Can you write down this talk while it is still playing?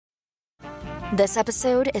This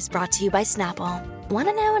episode is brought to you by Snapple. Want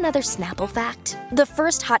to know another Snapple fact? The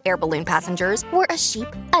first hot air balloon passengers were a sheep,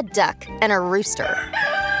 a duck, and a rooster.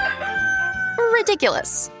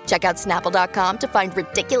 Ridiculous. Check out Snapple.com to find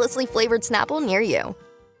ridiculously flavored Snapple near you.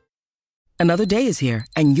 Another day is here,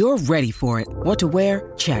 and you're ready for it. What to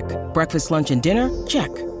wear? Check. Breakfast, lunch, and dinner?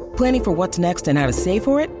 Check. Planning for what's next and how to save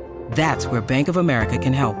for it? That's where Bank of America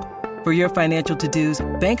can help. For your financial to-dos,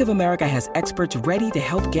 Bank of America has experts ready to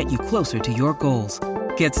help get you closer to your goals.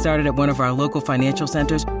 Get started at one of our local financial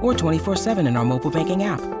centers or 24/7 in our mobile banking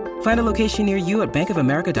app. Find a location near you at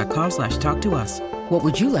bankofamerica.com/talktous. What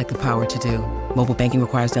would you like the power to do? Mobile banking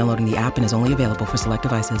requires downloading the app and is only available for select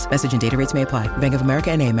devices. Message and data rates may apply. Bank of America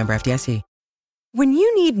N.A., member FDIC. When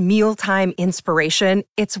you need mealtime inspiration,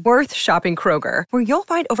 it's worth shopping Kroger, where you'll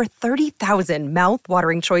find over 30,000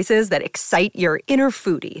 mouth-watering choices that excite your inner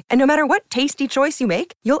foodie. And no matter what tasty choice you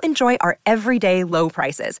make, you'll enjoy our everyday low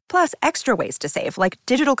prices, plus extra ways to save, like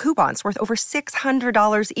digital coupons worth over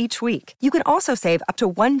 $600 each week. You can also save up to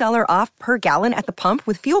 $1 off per gallon at the pump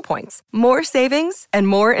with fuel points. More savings and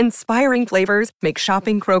more inspiring flavors make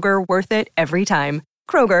shopping Kroger worth it every time.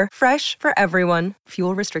 Kroger, fresh for everyone.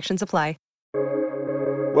 Fuel restrictions apply.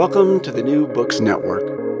 Welcome to the New Books Network.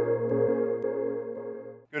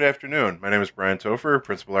 Good afternoon. My name is Brian Topher,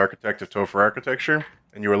 Principal Architect of Topher Architecture,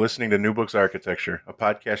 and you are listening to New Books Architecture, a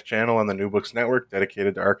podcast channel on the New Books Network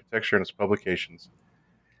dedicated to architecture and its publications.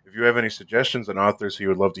 If you have any suggestions on authors who you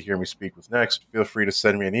would love to hear me speak with next, feel free to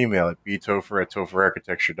send me an email at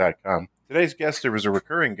btopher@topherarchitecture.com. Today's guest is a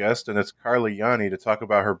recurring guest, and it's Carla Yanni to talk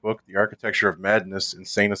about her book, The Architecture of Madness,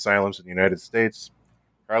 Insane Asylums in the United States.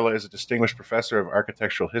 Carla is a distinguished professor of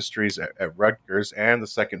architectural histories at Rutgers and the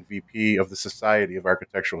second VP of the Society of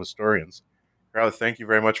Architectural Historians. Carla, thank you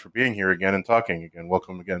very much for being here again and talking again.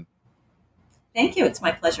 Welcome again. Thank you. It's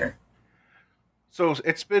my pleasure. So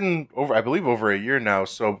it's been over a year now.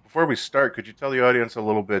 So before we start, could you tell the audience a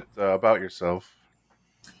little bit about yourself?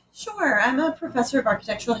 Sure. I'm a professor of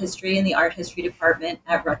architectural history in the art history department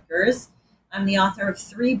at Rutgers. I'm the author of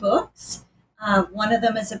 3 books. One of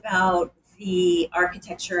them is about the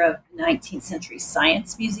architecture of 19th century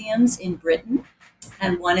science museums in Britain,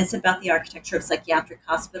 and one is about the architecture of psychiatric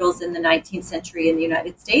hospitals in the 19th century in the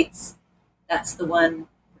United States. That's the one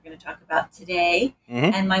we're going to talk about today.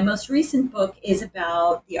 Mm-hmm. And my most recent book is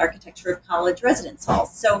about the architecture of college residence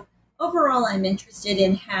halls. So overall, I'm interested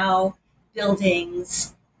in how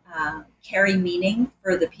buildings carry meaning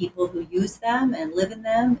for the people who use them and live in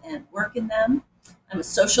them and work in them. I'm a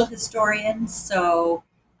social historian, so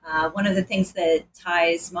one of the things that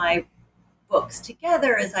ties my books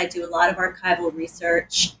together is I do a lot of archival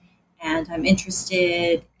research, and I'm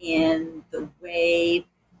interested in the way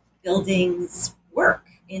buildings work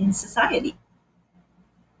in society.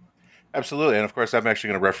 Absolutely. And of course, I'm actually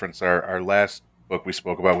going to reference our last book we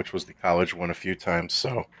spoke about, which was the college one, a few times.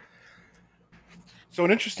 So an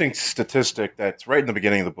interesting statistic that's right in the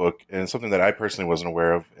beginning of the book, and something that I personally wasn't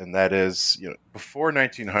aware of, and that is, before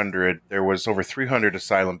 1900, there was over 300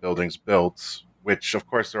 asylum buildings built, which, of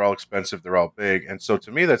course, they're all expensive, they're all big. And so to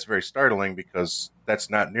me, that's very startling because that's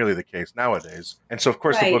not nearly the case nowadays. And so, of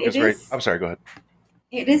course, the book is very... I'm sorry, go ahead.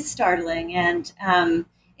 It is startling, and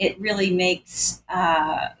it really makes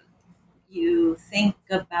you think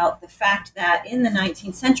about the fact that in the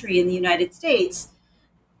 19th century in the United States,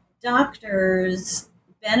 doctors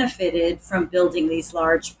benefited from building these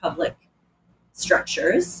large public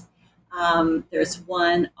structures. There's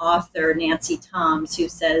one author, Nancy Toms, who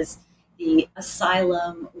says the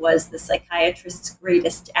asylum was the psychiatrist's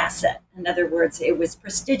greatest asset. In other words, it was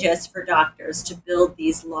prestigious for doctors to build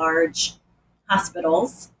these large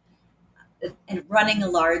hospitals, and running a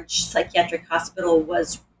large psychiatric hospital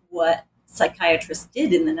was what psychiatrists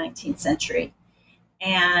did in the 19th century.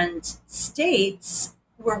 And states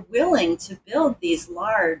were willing to build these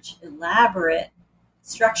large, elaborate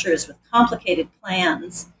structures with complicated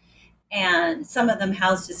plans, and some of them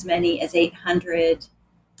housed as many as 800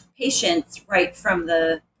 patients right from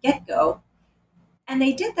the get-go. And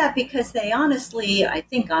they did that because they honestly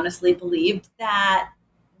believed that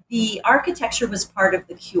the architecture was part of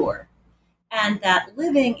the cure, and that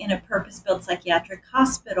living in a purpose-built psychiatric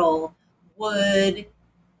hospital would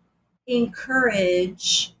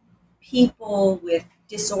encourage people with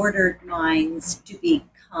disordered minds to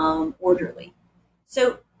become orderly.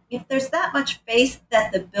 So if there's that much faith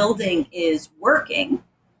that the building is working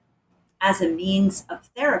as a means of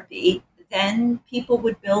therapy, then people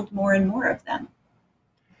would build more and more of them.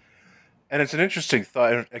 And it's an interesting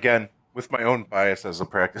thought. Again, with my own bias as a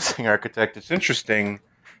practicing architect, it's interesting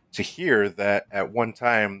to hear that at one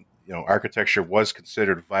time, architecture was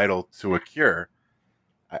considered vital to a cure.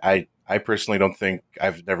 I I personally don't think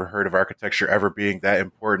I've never heard of architecture ever being that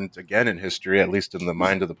important again in history, at least in the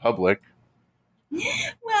mind of the public.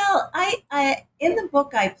 Well, I in the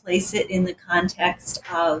book I place it in the context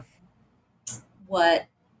of what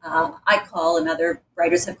I call, and other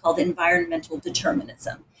writers have called, environmental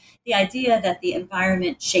determinism. The idea that the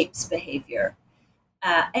environment shapes behavior.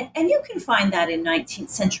 And you can find that in 19th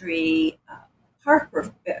century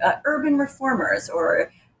urban reformers,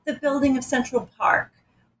 or the building of Central Park,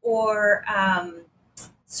 or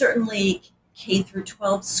certainly K through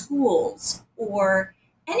 12 schools, or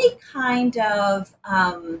any kind of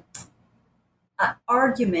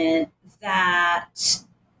argument that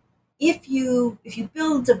if you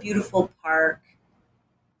build a beautiful park,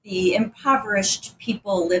 the impoverished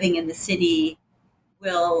people living in the city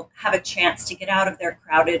will have a chance to get out of their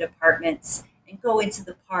crowded apartments and go into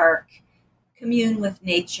the park, commune with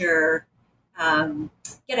nature,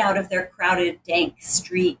 get out of their crowded, dank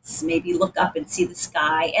streets, maybe look up and see the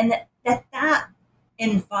sky, and that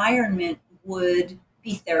environment would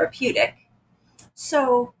be therapeutic.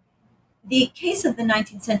 So the case of the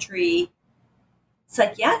 19th century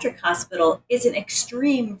psychiatric hospital is an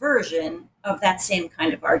extreme version of that same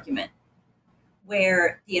kind of argument,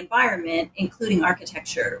 where the environment, including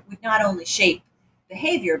architecture, would not only shape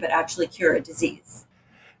behavior, but actually cure a disease.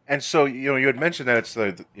 And so, you had mentioned that it's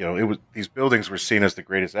these buildings were seen as the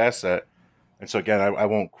greatest asset. And so again, I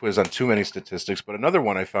won't quiz on too many statistics, but another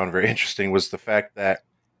one I found very interesting was the fact that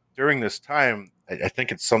during this time, I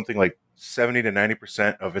think it's something like 70 to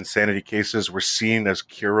 90% of insanity cases were seen as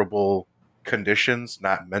curable conditions,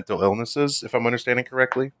 not mental illnesses, if I'm understanding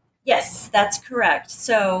correctly. Yes, that's correct.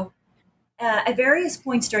 So at various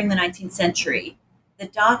points during the 19th century, the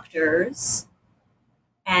doctors,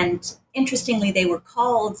 and interestingly, they were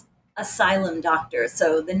called asylum doctors.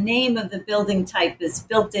 So the name of the building type is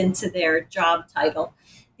built into their job title.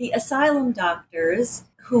 The asylum doctors,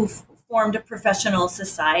 who formed a professional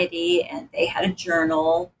society, and they had a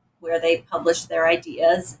journal where they published their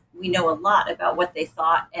ideas. We know a lot about what they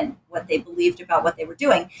thought and what they believed about what they were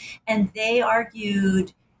doing. And they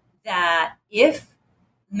argued that if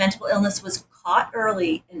mental illness was caught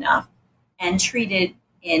early enough and treated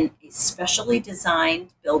in a specially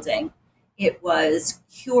designed building, it was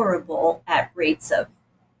curable at rates of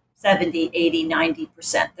 70, 80,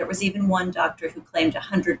 90%. There was even one doctor who claimed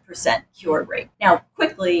 100% cure rate. Now,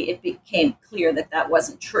 quickly, it became clear that that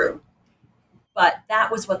wasn't true. But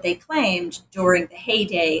that was what they claimed during the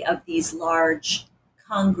heyday of these large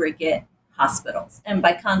congregate hospitals. And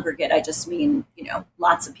by congregate, I just mean,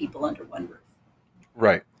 lots of people under one roof.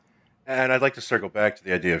 Right. And I'd like to circle back to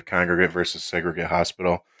the idea of congregate versus segregate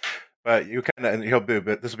hospital. But you kind of, and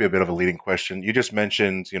this will be a bit of a leading question. You just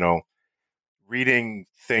mentioned, reading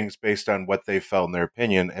things based on what they felt in their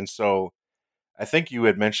opinion. And so I think you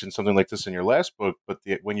had mentioned something like this in your last book, but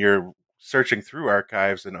when you're searching through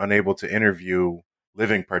archives and unable to interview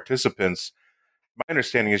living participants, my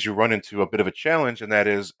understanding is you run into a bit of a challenge, and that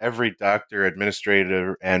is every doctor,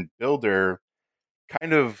 administrator, and builder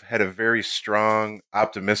kind of had a very strong,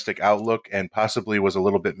 optimistic outlook, and possibly was a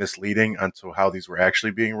little bit misleading onto how these were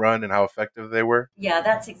actually being run and how effective they were. Yeah,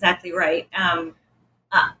 that's exactly right.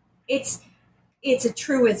 It's a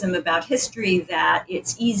truism about history that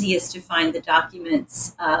it's easiest to find the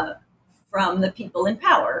documents from the people in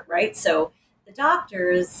power, right? So the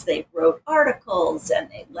doctors, they wrote articles and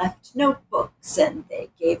they left notebooks and they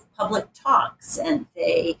gave public talks and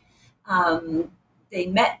they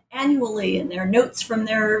met annually in their notes from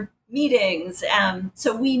their meetings.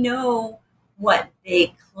 So we know what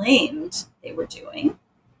they claimed they were doing.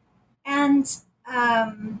 And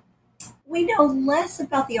we know less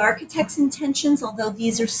about the architect's intentions, although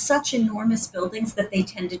these are such enormous buildings that they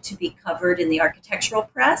tended to be covered in the architectural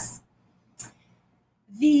press.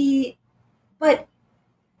 But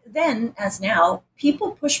then, as now,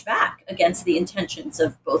 people push back against the intentions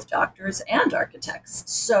of both doctors and architects.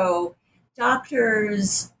 So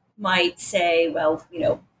doctors might say, well,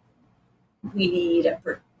 we need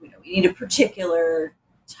a particular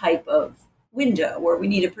type of window, or we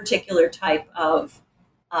need a particular type of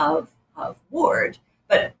ward,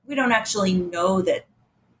 but we don't actually know that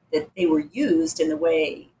they were used in the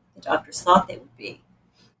way the doctors thought they would be.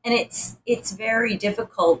 And it's very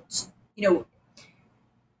difficult,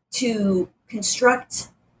 to construct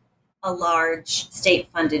a large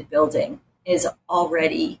state-funded building is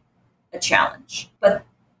already a challenge. But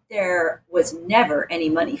there was never any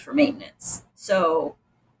money for maintenance. So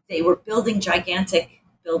they were building gigantic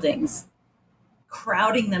buildings,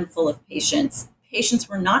 crowding them full of patients. Patients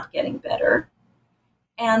were not getting better,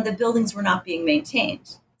 and the buildings were not being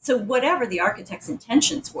maintained. So whatever the architect's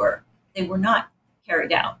intentions were, they were not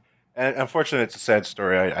carried out. And unfortunately, it's a sad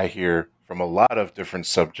story I hear from a lot of different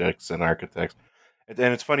subjects and architects. And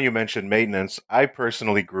it's funny you mentioned maintenance. I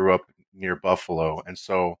personally grew up near Buffalo, and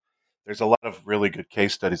so there's a lot of really good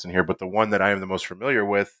case studies in here. But the one that I am the most familiar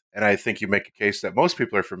with, and I think you make a case that most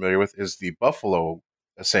people are familiar with, is the Buffalo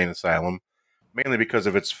Insane Asylum, mainly because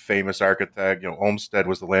of its famous architect. Olmsted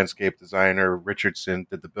was the landscape designer. Richardson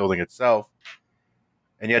did the building itself.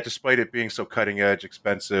 And yet, despite it being so cutting edge,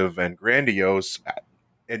 expensive, and grandiose,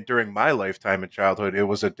 and during my lifetime and childhood, it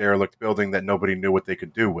was a derelict building that nobody knew what they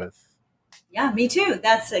could do with. Yeah, me too.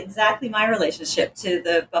 That's exactly my relationship to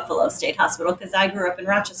the Buffalo State Hospital because I grew up in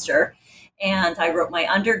Rochester and I wrote my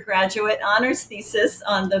undergraduate honors thesis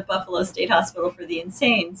on the Buffalo State Hospital for the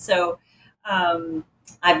Insane. So I've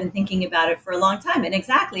been thinking about it for a long time. And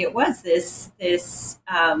exactly, it was this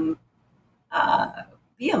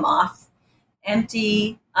behemoth,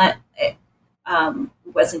 empty. It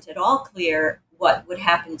wasn't at all clear what would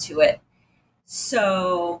happen to it.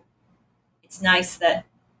 So it's nice that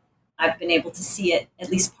I've been able to see it, at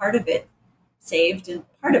least part of it saved and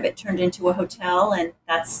part of it turned into a hotel. And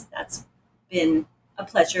that's been a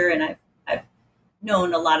pleasure. And I've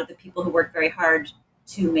known a lot of the people who worked very hard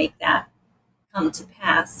to make that come to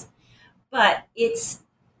pass. But it's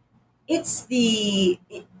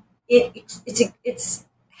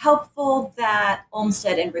helpful that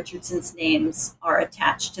Olmsted and Richardson's names are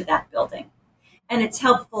attached to that building. And it's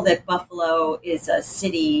helpful that Buffalo is a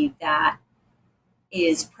city that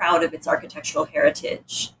is proud of its architectural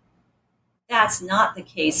heritage. That's not the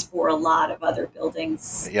case for a lot of other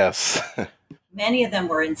buildings. Yes. Many of them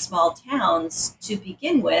were in small towns to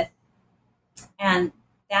begin with, and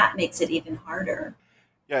that makes it even harder.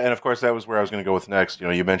 Yeah, and of course, that was where I was going to go with next.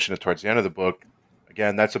 You mentioned it towards the end of the book.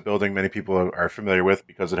 Again, that's a building many people are familiar with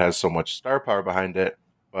because it has so much star power behind it,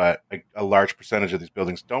 but a large percentage of these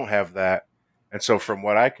buildings don't have that. And so from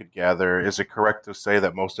what I could gather, is it correct to say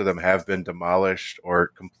that most of them have been demolished or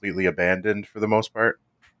completely abandoned for the most part?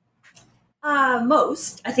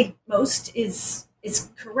 I think most is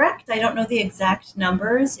correct. I don't know the exact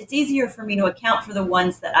numbers. It's easier for me to account for the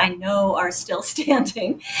ones that I know are still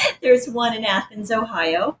standing. There's one in Athens,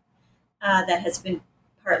 Ohio, that has been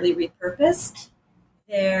partly repurposed.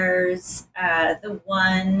 There's the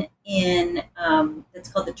one in that's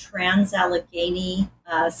called the Trans-Allegheny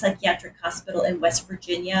Psychiatric Hospital in West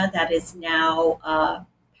Virginia that is now a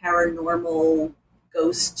paranormal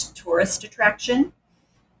ghost tourist attraction.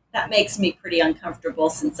 That makes me pretty uncomfortable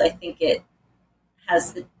since I think it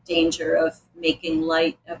has the danger of making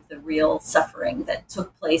light of the real suffering that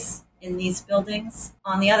took place in these buildings.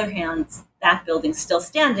 On the other hand, that building's still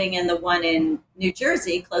standing, and the one in New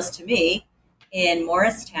Jersey, close to me, in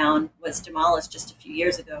Morristown, was demolished just a few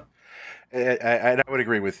years ago. I would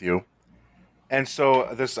agree with you. And so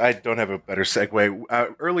I don't have a better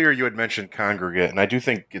segue. Earlier you had mentioned Congregate, and I do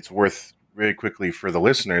think it's worth really quickly for the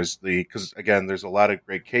listeners, because again, there's a lot of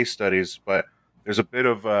great case studies, but there's a bit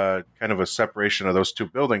of kind of a separation of those two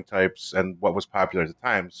building types and what was popular at the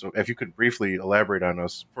time. So if you could briefly elaborate on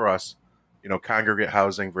for us, congregate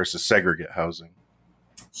housing versus segregate housing.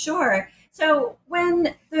 Sure. So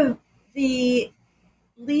when the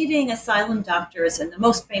leading asylum doctors, and the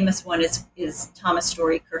most famous one is Thomas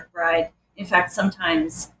Story Kirkbride. In fact,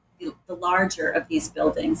 sometimes the larger of these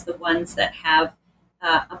buildings, the ones that have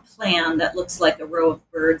a plan that looks like a row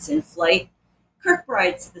of birds in flight,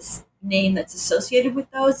 Kirkbride's the name that's associated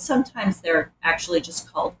with those. Sometimes they're actually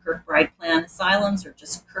just called Kirkbride Plan Asylums or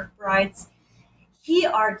just Kirkbrides. He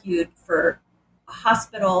argued for a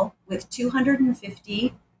hospital with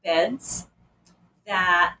 250 beds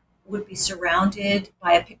that would be surrounded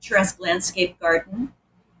by a picturesque landscape garden.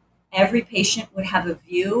 Every patient would have a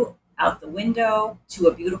view out the window to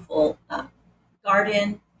a beautiful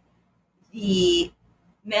garden. The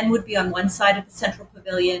men would be on one side of the central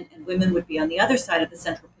pavilion and women would be on the other side of the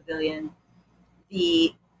central pavilion.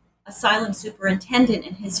 The asylum superintendent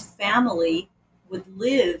and his family would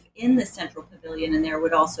live in the central pavilion, and there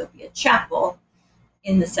would also be a chapel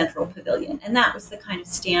in the central pavilion. And that was the kind of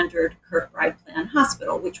standard Kirkbride Plan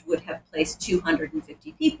hospital, which would have placed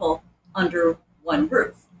 250 people under one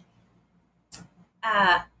roof.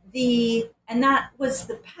 And that was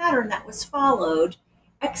the pattern that was followed,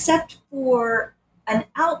 except for an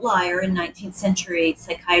outlier in 19th century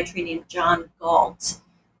psychiatry named John Galt,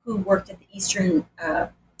 who worked at the Eastern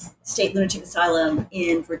State Lunatic Asylum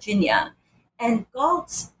in Virginia. And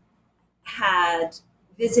Galt had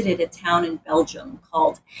visited a town in Belgium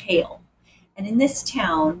called Hale. And in this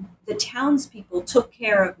town, the townspeople took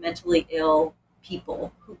care of mentally ill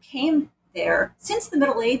people who came there since the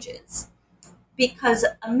Middle Ages because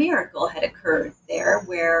a miracle had occurred there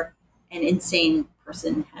where an insane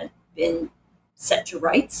person had been set to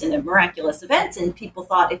rights in a miraculous event, and people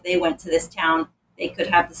thought if they went to this town, they could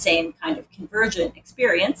have the same kind of convergent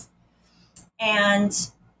experience. And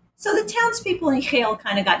so the townspeople in Yale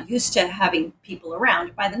kind of got used to having people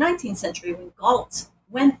around. By the 19th century, when Galt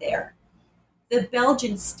went there, the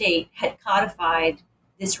Belgian state had codified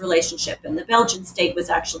this relationship, and the Belgian state was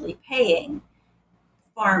actually paying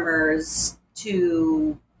farmers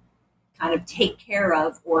to kind of take care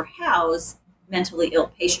of or house mentally ill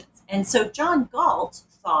patients. And so John Galt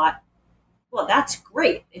thought, well, that's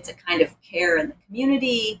great. It's a kind of care in the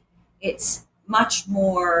community. It's much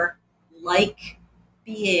more like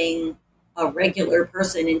being a regular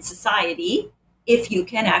person in society if you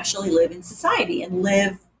can actually live in society and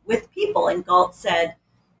live with people. And Galt said,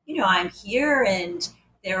 I'm here and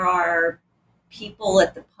there are people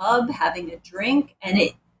at the pub having a drink and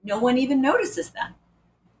no one even notices them.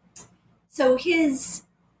 So his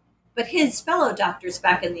fellow doctors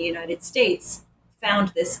back in the United States found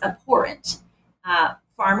this abhorrent.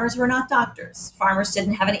 Farmers were not doctors. Farmers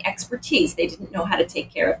didn't have any expertise. They didn't know how to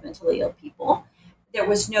take care of mentally ill people. There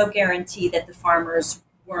was no guarantee that the farmers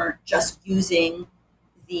weren't just using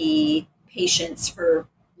the patients for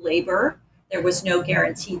labor. There was no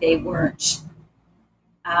guarantee they weren't,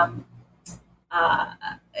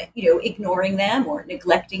 ignoring them or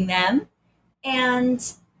neglecting them.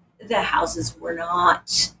 And the houses were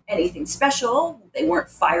not anything special. They weren't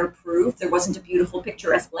fireproof. There wasn't a beautiful,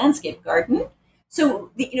 picturesque landscape garden.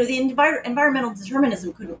 So the environmental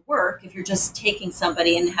determinism couldn't work if you're just taking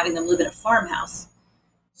somebody and having them live in a farmhouse.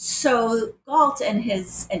 So Galt and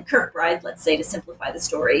Kirkbride, let's say to simplify the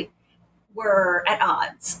story, were at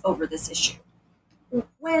odds over this issue.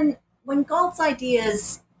 When Galt's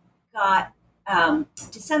ideas got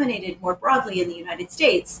disseminated more broadly in the United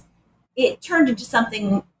States, it turned into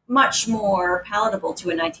something much more palatable to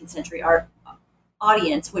a 19th century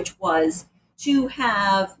audience, which was to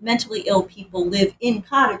have mentally ill people live in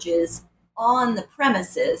cottages on the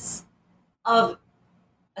premises of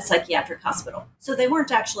a psychiatric hospital. So they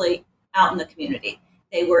weren't actually out in the community.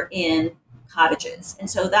 They were in cottages. And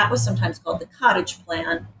so that was sometimes called the cottage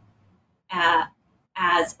plan,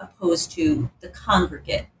 as opposed to the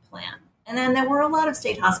congregate plan. And then there were a lot of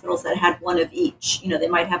state hospitals that had one of each. They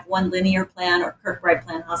might have one linear plan or Kirkbride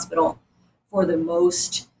plan hospital for the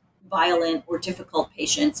most violent or difficult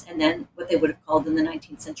patients. And then what they would have called in the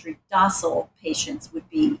 19th century docile patients would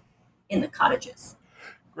be in the cottages.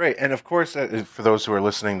 Great. And of course, for those who are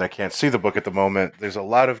listening that can't see the book at the moment, there's a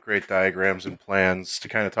lot of great diagrams and plans to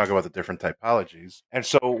kind of talk about the different typologies. And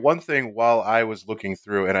so one thing while I was looking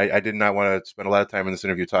through, and I did not want to spend a lot of time in this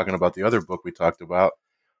interview talking about the other book we talked about.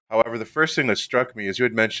 However, the first thing that struck me is you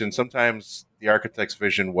had mentioned sometimes the architect's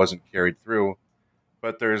vision wasn't carried through,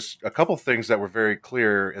 but there's a couple things that were very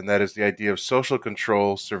clear, and that is the idea of social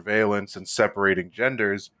control, surveillance, and separating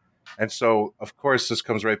genders. And so, of course, this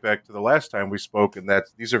comes right back to the last time we spoke, and that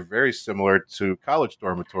these are very similar to college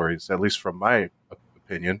dormitories, at least from my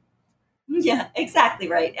opinion. Yeah, exactly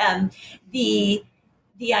right. The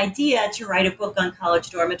idea to write a book on college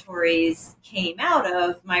dormitories came out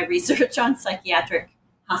of my research on psychiatric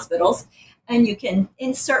hospitals. And you can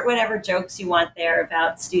insert whatever jokes you want there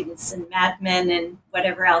about students and madmen and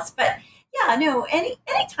whatever else. But yeah, no,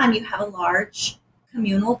 anytime you have a large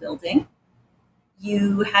communal building,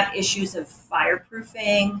 you have issues of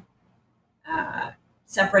fireproofing,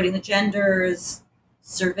 separating the genders,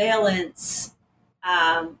 surveillance,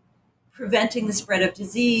 preventing the spread of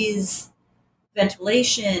disease,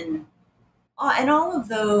 ventilation, and all of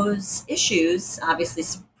those issues. Obviously,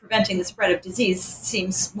 preventing the spread of disease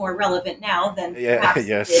seems more relevant now than perhaps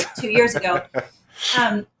it did 2 years ago.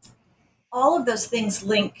 All of those things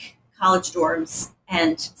link college dorms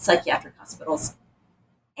and psychiatric hospitals.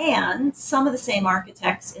 And some of the same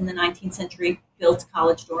architects in the 19th century built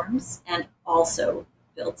college dorms and also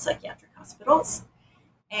built psychiatric hospitals.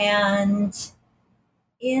 And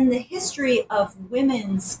in the history of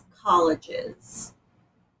women's colleges,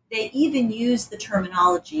 they even use the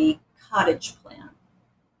terminology cottage plan.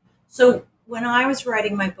 So when I was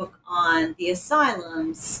writing my book on the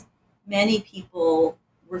asylums, many people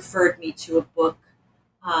referred me to a book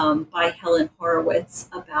by Helen Horowitz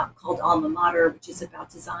called Alma Mater, which is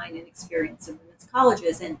about design and experience in women's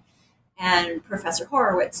colleges. And Professor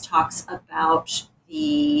Horowitz talks about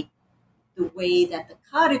the way that the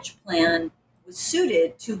cottage plan was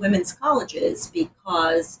suited to women's colleges,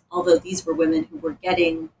 because although these were women who were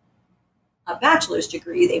getting a bachelor's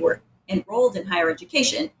degree, they were enrolled in higher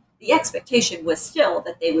education, the expectation was still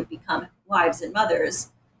that they would become wives and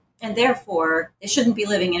mothers. And therefore, they shouldn't be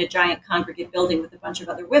living in a giant congregate building with a bunch of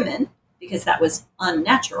other women, because that was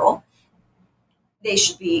unnatural. they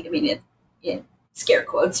should be, I mean, in scare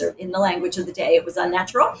quotes or in the language of the day, it was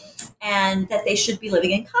unnatural, and that they should be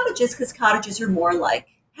living in cottages because cottages are more like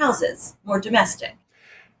houses, more domestic.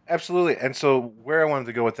 Absolutely. And so where I wanted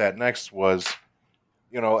to go with that next was,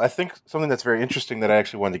 I think something that's very interesting that I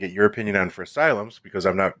actually wanted to get your opinion on for asylums, because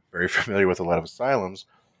I'm not very familiar with a lot of asylums.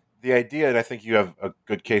 The idea, and I think you have a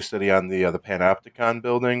good case study on the Panopticon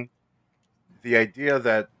building, the idea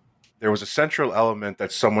that there was a central element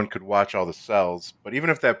that someone could watch all the cells, but even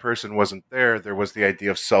if that person wasn't there, there was the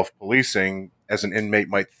idea of self-policing, as an inmate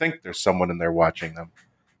might think there's someone in there watching them.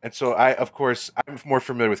 And so I'm more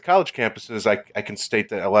familiar with college campuses. I can state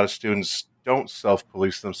that a lot of students don't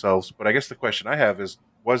self-police themselves, but I guess the question I have is,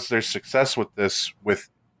 was there success with this with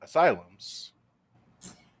asylums?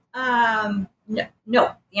 No.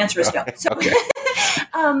 The answer is no. So, Okay.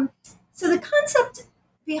 so the concept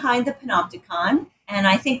behind the Panopticon, and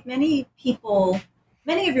I think many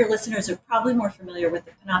of your listeners are probably more familiar with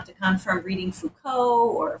the Panopticon from reading Foucault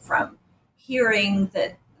or from hearing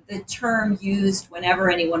the term used whenever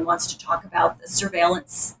anyone wants to talk about the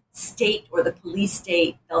surveillance state or the police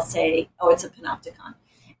state. They'll say, oh, it's a Panopticon.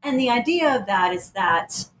 And the idea of that is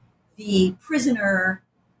that the prisoner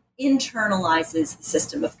internalizes the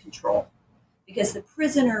system of control because the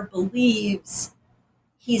prisoner believes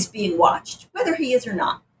he's being watched, whether he is or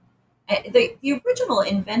not. The original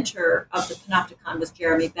inventor of the Panopticon was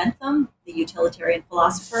Jeremy Bentham, the utilitarian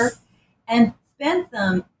philosopher. And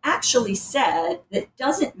Bentham actually said that it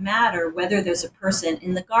doesn't matter whether there's a person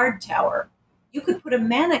in the guard tower. You could put a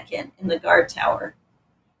mannequin in the guard tower,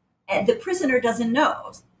 and the prisoner doesn't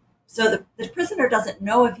know. So the prisoner doesn't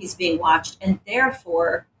know if he's being watched, and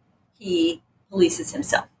therefore he polices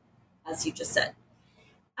himself, as you just said.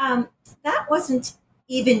 That wasn't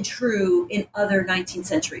even true in other 19th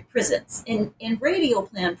century prisons. In radial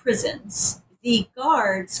plan prisons, the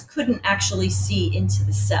guards couldn't actually see into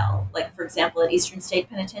the cell. Like, for example, at Eastern State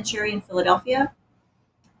Penitentiary in Philadelphia,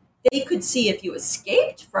 they could see if you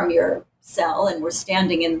escaped from your cell and were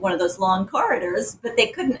standing in one of those long corridors, but they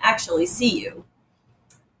couldn't actually see you.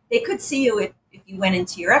 They could see you if you went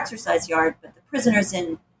into your exercise yard, but the prisoners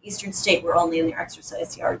in Eastern State were only in their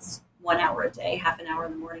exercise yards 1 hour a day, half an hour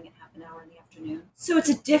in the morning and half an hour in the afternoon. So it's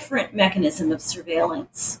a different mechanism of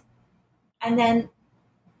surveillance. And then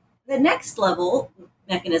the next level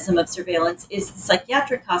mechanism of surveillance is the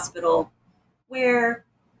psychiatric hospital, where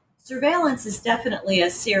surveillance is definitely a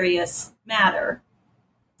serious matter.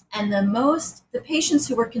 And the patients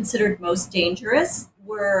who were considered most dangerous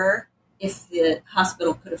were, if the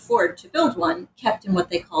hospital could afford to build one, kept in what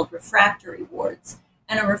they called refractory wards.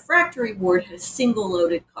 And a refractory ward had a single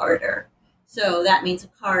loaded corridor. So that means a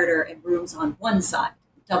corridor and rooms on one side.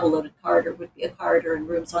 A double loaded corridor would be a corridor and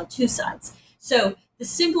rooms on two sides. So the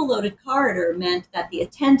single loaded corridor meant that the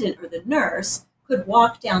attendant or the nurse could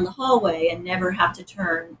walk down the hallway and never have to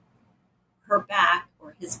turn her back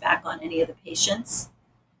or his back on any of the patients.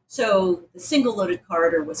 So the single loaded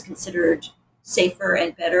corridor was considered safer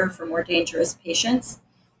and better for more dangerous patients.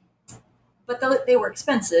 But they were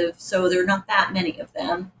expensive, so there are not that many of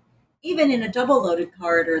them. Even in a double loaded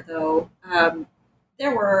corridor, though,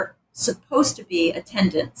 there were supposed to be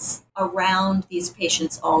attendants around these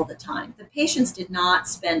patients all the time. The patients did not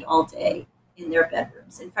spend all day in their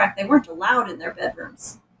bedrooms. In fact, they weren't allowed in their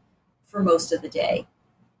bedrooms for most of the day.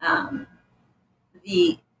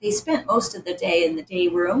 They spent most of the day in the day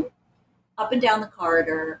room, up and down the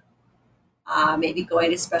corridor, maybe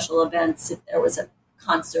going to special events if there was a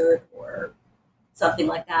concert or something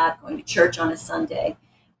like that, going to church on a Sunday.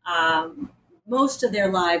 Most of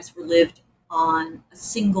their lives were lived on a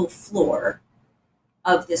single floor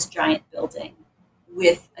of this giant building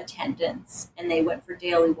with attendants, and they went for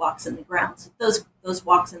daily walks in the grounds. Those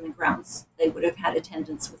walks in the grounds, they would have had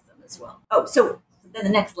attendants with them as well. Oh, so then the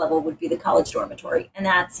next level would be the college dormitory, and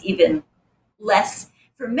that's even less.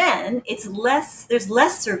 For men, there's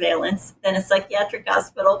less surveillance than a psychiatric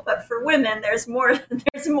hospital, but for women, there's more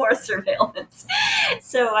surveillance.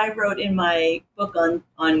 So I wrote in my book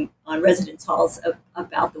on residence halls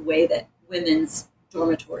about the way that women's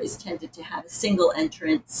dormitories tended to have a single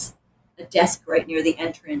entrance, a desk right near the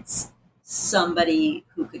entrance, somebody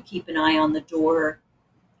who could keep an eye on the door,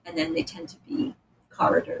 and then they tend to be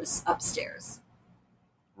corridors upstairs.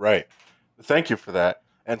 Right. Thank you for that.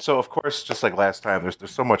 And so, of course, just like last time, there's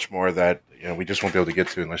so much more that we just won't be able to get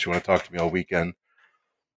to unless you want to talk to me all weekend.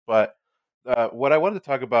 But what I wanted to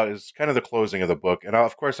talk about is kind of the closing of the book, and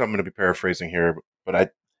of course, I'm going to be paraphrasing here.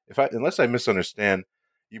 But unless I misunderstand,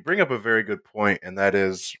 you bring up a very good point, and that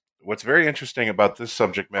is what's very interesting about this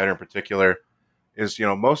subject matter in particular is,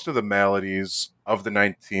 most of the maladies of the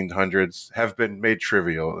 1900s have been made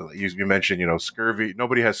trivial. You mentioned, scurvy.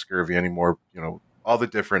 Nobody has scurvy anymore. All the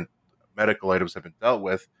different medical items have been dealt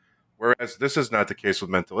with. Whereas this is not the case with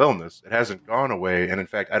mental illness. It hasn't gone away. And in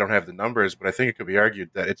fact, I don't have the numbers, but I think it could be argued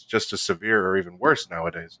that it's just as severe or even worse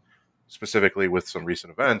nowadays, specifically with some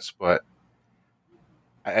recent events. But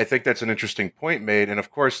I think that's an interesting point made. And of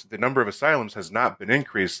course, the number of asylums has not been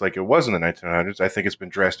increased like it was in the 1900s. I think it's been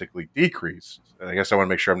drastically decreased. And I guess I want to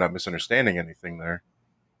make sure I'm not misunderstanding anything there.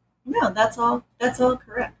 No, that's all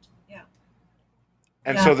correct. Yeah.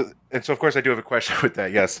 And Yeah. so of course I do have a question with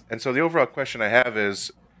that. Yes. And so the overall question I have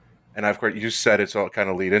is, and of course you said it's all kind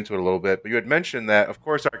of lead into it a little bit, but you had mentioned that of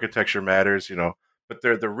course architecture matters, but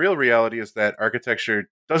the real reality is that architecture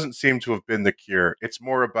doesn't seem to have been the cure. It's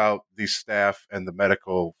more about the staff and the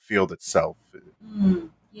medical field itself.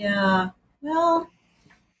 Yeah. Well,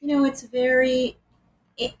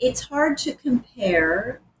 it's hard to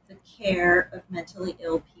compare the care of mentally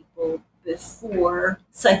ill people before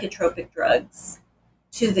psychotropic drugs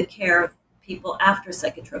to the care of people after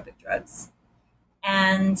psychotropic drugs.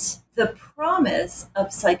 And the promise of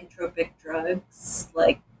psychotropic drugs,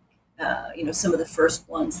 like some of the first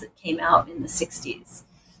ones that came out in the 60s,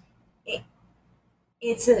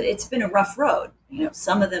 it's been a rough road.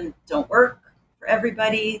 Some of them don't work for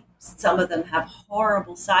everybody. Some of them have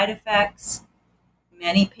horrible side effects.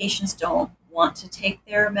 Many patients don't want to take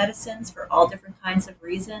their medicines for all different kinds of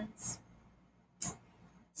reasons.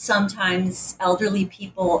 Sometimes elderly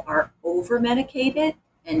people are over-medicated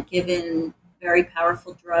and given very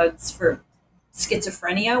powerful drugs for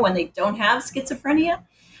schizophrenia when they don't have schizophrenia.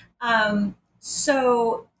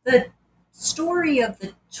 So the story of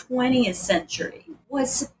the 20th century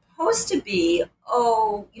was supposed to be, in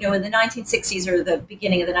the 1960s or the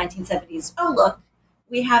beginning of the 1970s, look,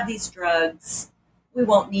 we have these drugs. We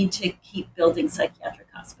won't need to keep building psychiatric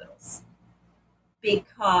hospitals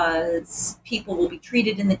because people will be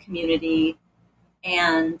treated in the community,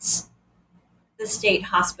 and the state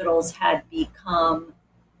hospitals had become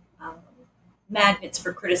magnets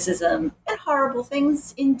for criticism, and horrible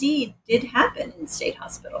things indeed did happen in state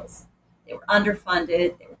hospitals. They were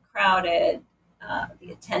underfunded, they were crowded,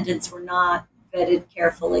 the attendants were not vetted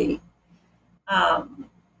carefully. And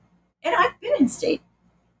I've been in state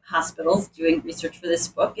hospitals doing research for this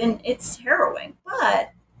book, and it's harrowing.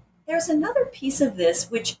 But there's another piece of this,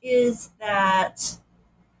 which is that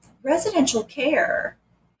residential care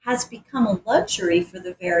has become a luxury for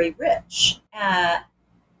the very rich.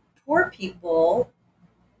 Poor people,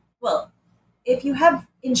 well, if you have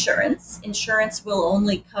insurance will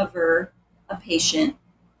only cover a patient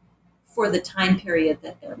for the time period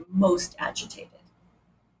that they're most agitated.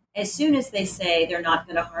 As soon as they say they're not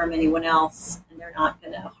going to harm anyone else and they're not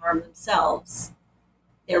going to harm themselves,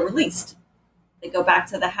 they're released. They go back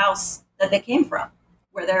to the house that they came from,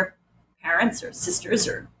 where their parents or sisters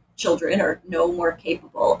or children are no more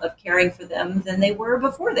capable of caring for them than they were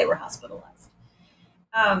before they were hospitalized.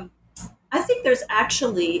 I think there's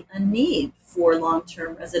actually a need for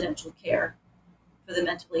long-term residential care for the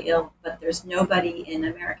mentally ill, but there's nobody in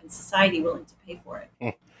American society willing to pay for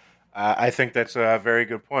it. I think that's a very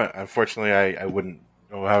good point. Unfortunately, I wouldn't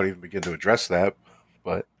know how to even begin to address that,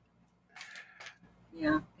 but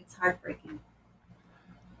yeah, it's heartbreaking.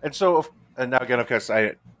 And so, and now again, of course,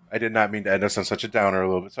 I did not mean to end us on such a downer a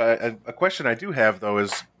little bit. So a question I do have, though,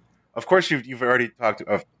 is, of course, you've already talked,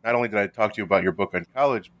 not only did I talk to you about your book on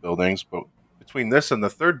college buildings, but between this and the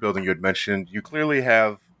third building you had mentioned, you clearly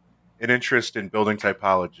have an interest in building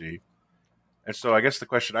typology. And so I guess the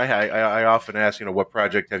question I often ask, what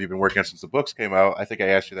project have you been working on since the books came out? I think I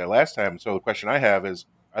asked you that last time. So the question I have is,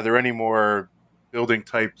 are there any more building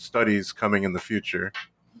type studies coming in the future?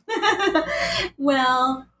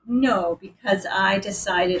 Well, no, because I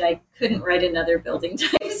decided I couldn't write another building type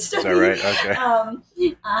study. Is that right?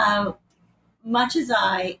 Okay. Much as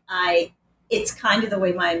it's kind of the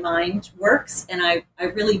way my mind works, and I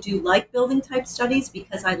really do like building type studies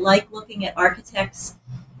because I like looking at architects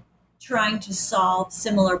trying to solve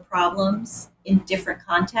similar problems in different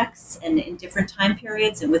contexts and in different time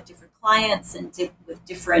periods and with different clients and with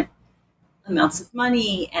different amounts of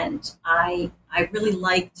money. And I really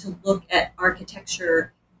like to look at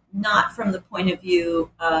architecture not from the point of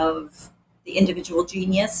view of the individual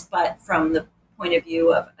genius, but from the point of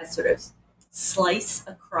view of a sort of slice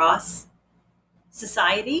across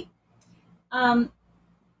society.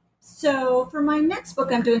 So for my next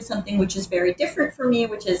book, I'm doing something which is very different for me,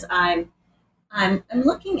 which is I'm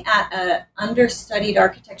looking at an understudied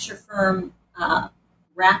architecture firm,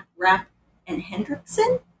 Rapp and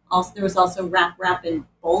Hendrickson. Also, there was also Rapp and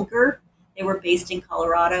Bolger. They were based in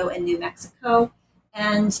Colorado and New Mexico.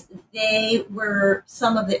 And they were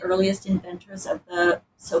some of the earliest inventors of the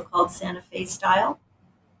so-called Santa Fe style.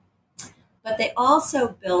 But they also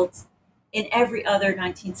built in every other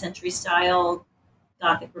 19th century style,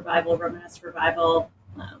 Gothic revival, Romanesque revival,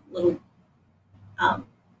 little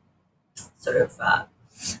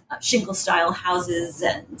shingle style houses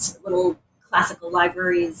and little classical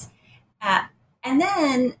libraries. And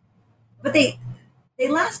then, but they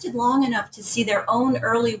lasted long enough to see their own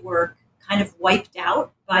early work kind of wiped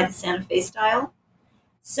out by the Santa Fe style.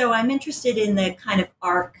 So I'm interested in the kind of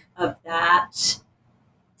arc of that,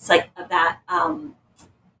 that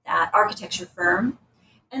architecture firm.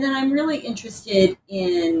 And then I'm really interested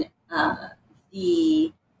in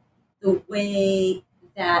the way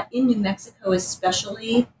that in New Mexico,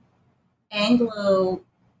 especially, Anglo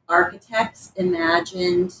architects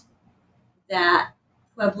imagined that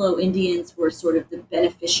Pueblo Indians were sort of the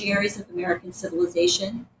beneficiaries of American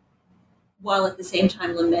civilization, while at the same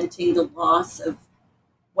time lamenting the loss of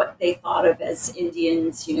what they thought of as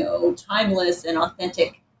Indians, timeless and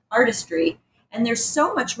authentic artistry. And there's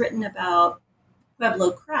so much written about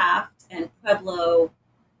Pueblo craft and Pueblo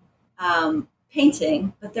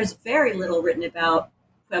painting, but there's very little written about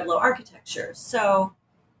Pueblo architecture. So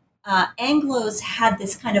Anglos had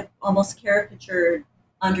this kind of almost caricatured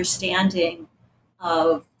understanding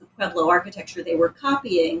of the Pueblo architecture they were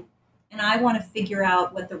copying. And I want to figure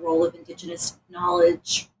out what the role of indigenous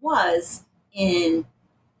knowledge was in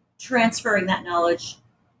transferring that knowledge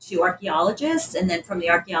to archaeologists, and then from the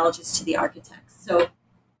archaeologists to the architects. So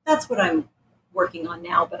that's what I'm working on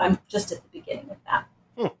now, but I'm just at the beginning of that.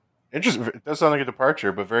 Interesting. It does sound like a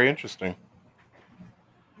departure, but very interesting.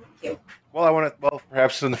 Thank you. Well,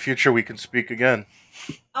 perhaps in the future we can speak again.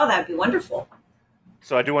 Oh, that'd be wonderful.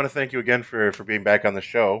 So I do want to thank you again for being back on the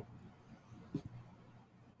show.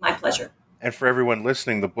 My pleasure. And for everyone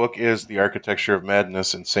listening, the book is The Architecture of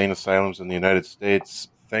Madness, Insane Asylums in the United States.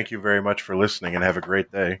 Thank you very much for listening, and have a great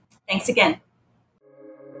day. Thanks again.